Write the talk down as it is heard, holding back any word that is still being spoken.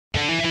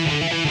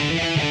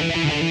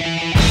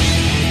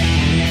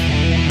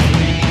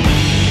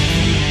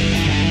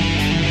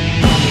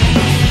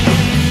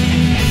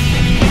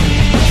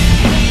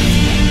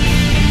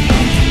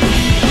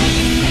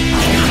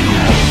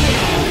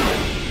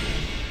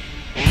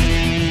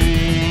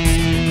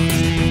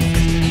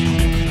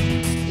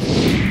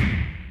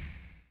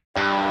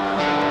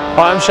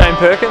Hi, I'm Shane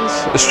Perkins,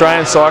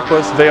 Australian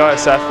cyclist,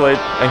 VIS athlete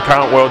and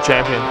current world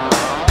champion.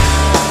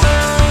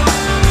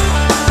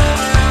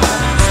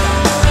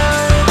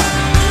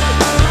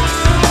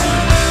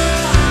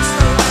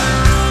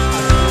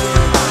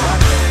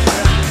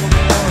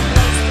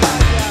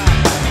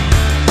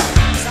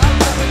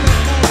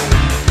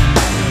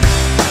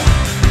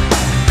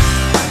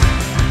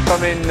 I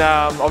mean,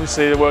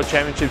 obviously the World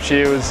Championships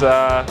year was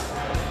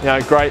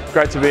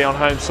great to be on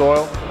home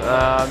soil.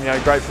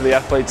 Great for the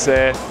athletes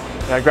there.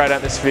 Great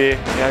atmosphere.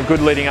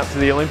 Good leading up to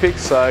the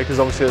Olympics. Because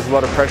obviously there's a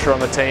lot of pressure on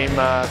the team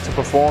to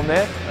perform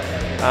there.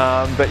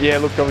 But yeah,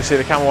 look, obviously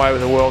to come away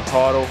with a world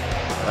title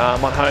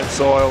on home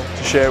soil,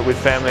 to share it with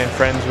family and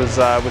friends was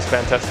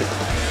fantastic.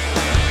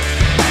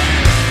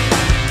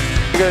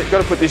 You've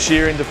got to put this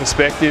year into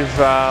perspective.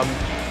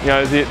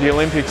 The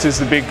Olympics is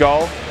the big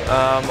goal.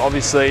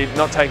 Obviously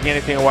not taking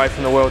anything away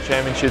from the World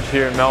Championships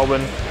here in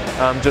Melbourne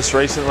just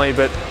recently,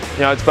 but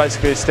it's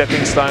basically a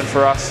stepping stone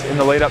for us in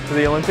the lead up to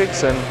the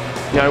Olympics, and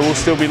we'll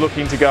still be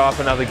looking to go up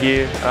another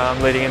gear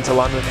leading into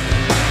London.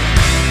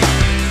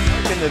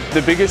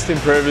 The biggest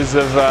improvers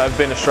have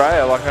been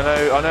Australia. Like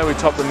I know we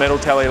topped the medal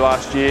tally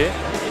last year,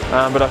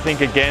 but I think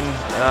again,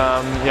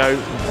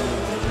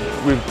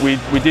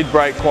 we did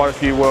break quite a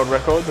few world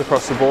records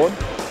across the board,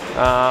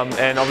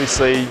 and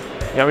obviously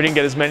we didn't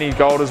get as many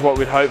gold as what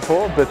we'd hoped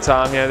for, but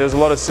there's a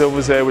lot of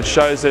silvers there, which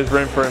shows there's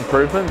room for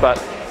improvement. But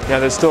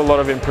there's still a lot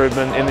of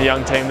improvement in the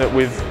young team that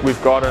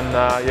we've got,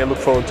 and look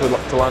forward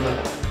to London.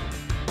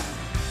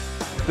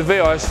 The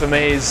VIS for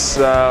me is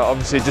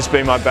obviously just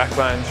been my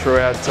backbone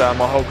throughout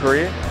my whole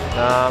career.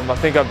 I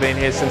think I've been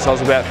here since I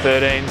was about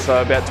 13,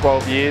 so about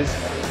 12 years.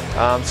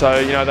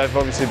 They've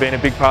obviously been a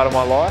big part of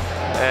my life,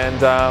 and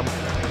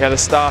the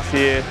staff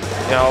here,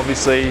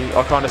 obviously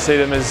I kind of see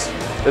them as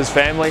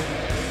family.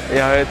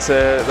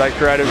 They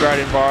create a great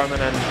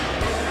environment, and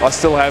I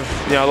still have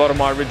a lot of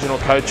my original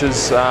coaches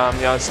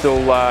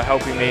still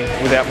helping me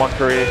without my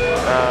career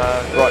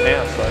right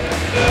now.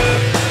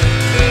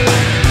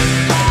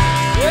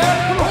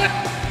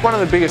 One of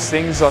the biggest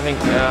things I think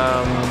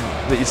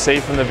that you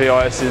see from the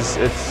VIS is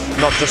it's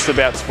not just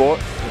about sport.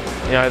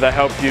 They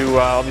help you,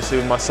 obviously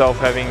with myself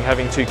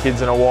having two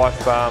kids and a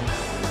wife, I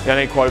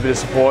need quite a bit of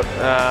support,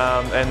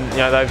 and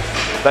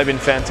they've been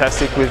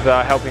fantastic with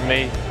helping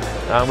me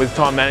with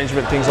time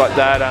management, things like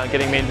that,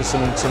 getting me into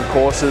some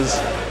courses,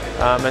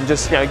 and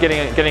just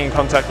getting in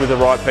contact with the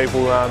right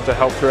people to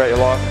help throughout your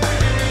life.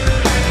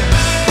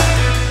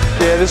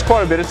 Yeah, there's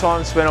quite a bit of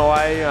time spent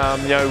away.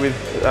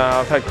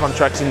 I've had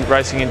contracts in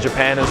racing in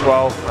Japan as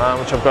well,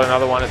 which I've got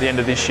another one at the end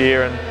of this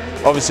year.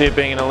 And obviously, it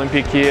being an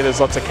Olympic year, there's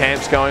lots of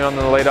camps going on in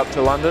the lead up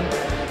to London.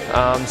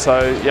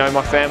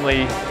 My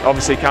family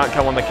obviously can't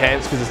come on the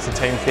camps because it's a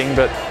team thing,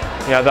 but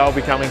they'll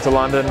be coming to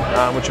London,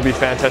 which will be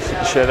fantastic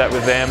to share that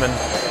with them.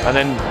 And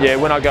then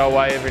when I go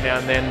away every now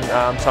and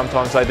then,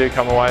 sometimes they do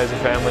come away as a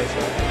family.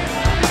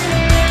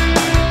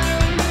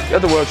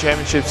 At the World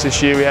Championships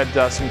this year, we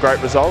had some great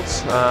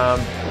results.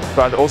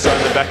 But also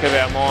in the back of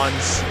our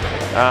minds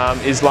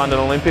is London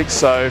Olympics.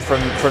 So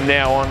from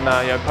now on,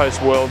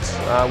 post Worlds,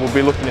 we'll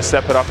be looking to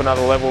step it up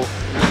another level.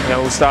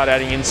 We'll start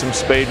adding in some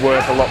speed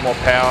work, a lot more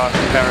power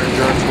and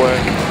endurance work,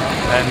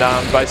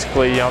 and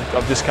basically,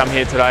 I've just come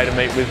here today to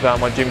meet with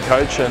my gym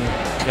coach and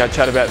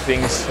chat about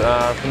things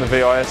from the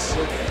VIS,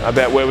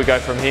 about where we go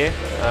from here,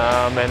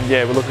 and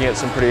yeah, we're looking at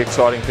some pretty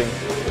exciting things.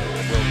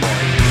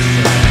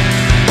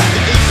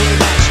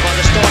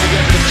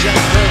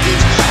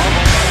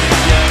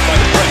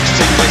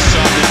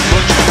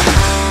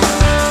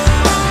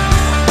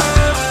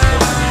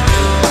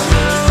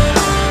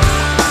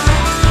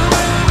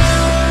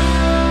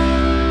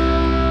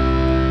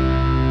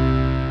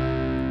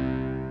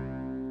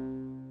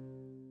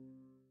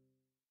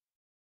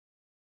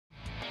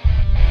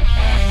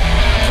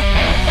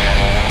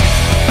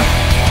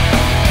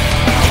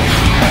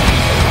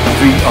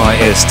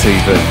 VIS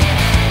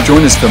TV.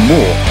 Join us for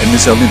more in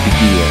this Olympic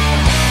year.